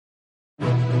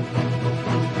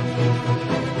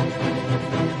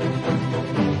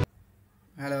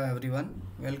everyone,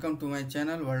 welcome to my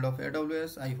channel World of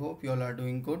AWS. I hope you all are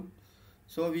doing good.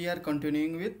 So we are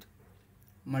continuing with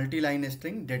multi-line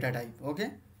string data type.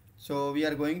 Okay, so we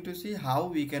are going to see how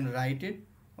we can write it.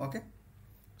 Okay,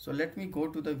 so let me go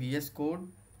to the VS Code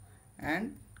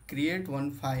and create one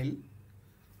file,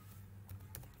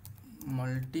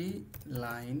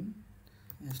 multi-line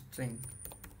string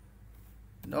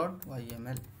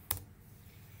 .yml.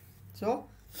 So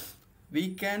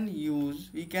we can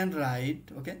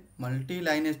write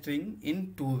multi-line string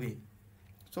in two ways.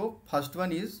 So first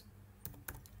one is,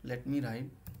 let me write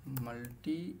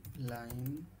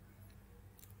multi-line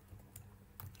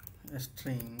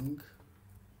string,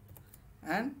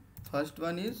 and first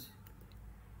one is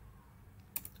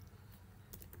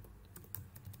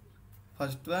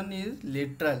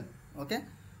literal. Okay,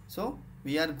 so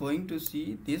we are going to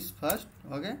see this first.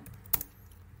 Okay,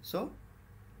 so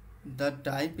the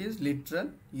type is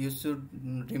literal, you should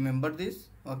remember this.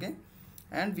 Okay,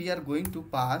 and we are going to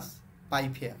pass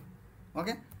pipe here.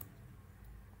 Okay,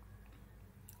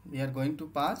 we are going to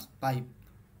pass pipe.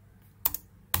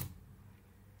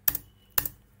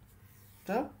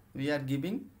 So we are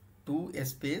giving two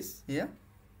space here,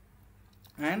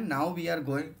 and now we are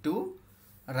going to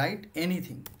write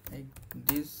anything like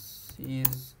this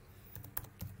is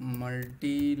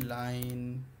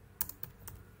multi-line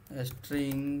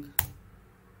string.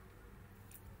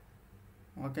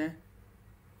 Okay,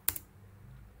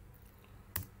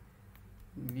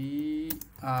 we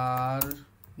are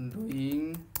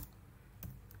doing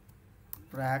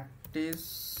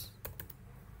practice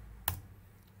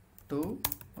to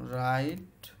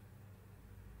write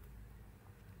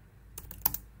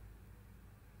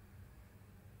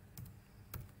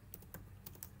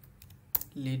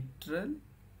literal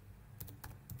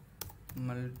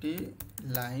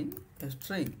multi-line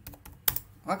string.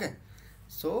 Okay,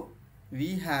 so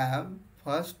we have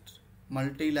first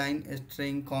multi-line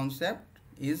string concept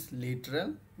is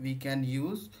literal. We can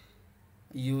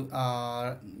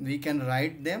we can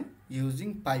write them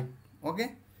using pipe.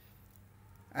 Okay,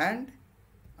 and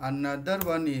another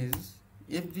one is,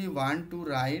 if we want to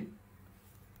write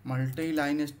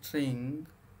multi-line string,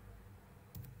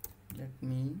 let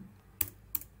me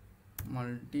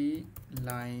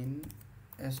multi-line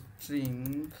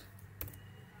string,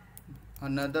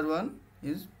 another one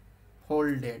is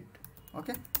folded.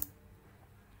 Okay,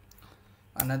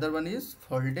 another one is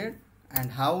folded.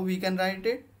 And how we can write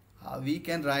it? We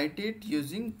can write it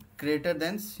using greater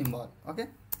than symbol. Okay,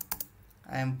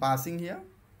 I am passing here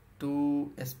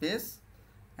to a space,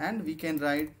 and we can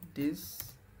write this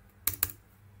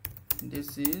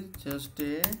is just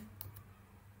a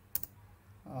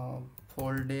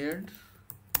folded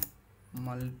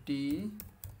multi-line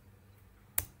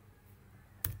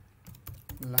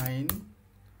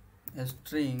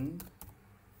string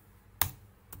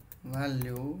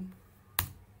value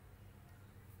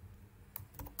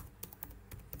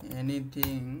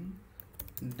anything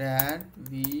that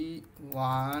we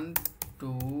want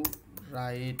to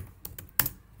write.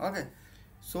 Okay,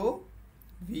 so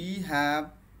we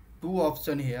have two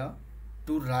options here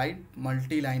to write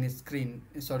multi-line string.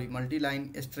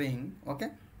 Okay,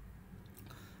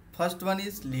 first one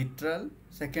is literal,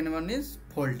 second one is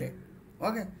folded.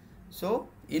 Okay, so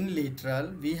in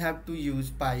literal we have to use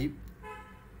pipe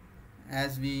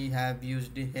as we have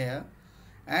used it here,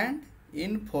 and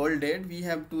in folded we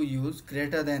have to use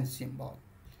greater than symbol.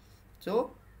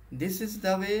 So this is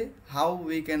the way how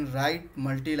we can write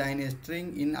multi-line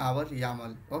string in our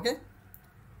YAML. Okay,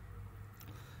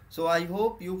 so I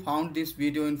hope you found this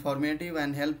video informative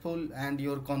and helpful, and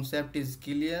your concept is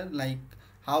clear, like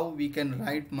how we can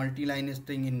write multi-line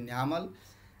string in YAML.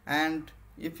 And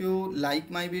if you like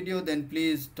my video, then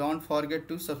please don't forget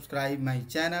to subscribe my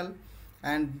channel,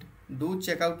 and do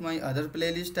check out my other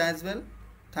playlist as well.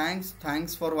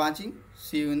 Thanks for watching.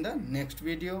 See you in the next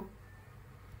video.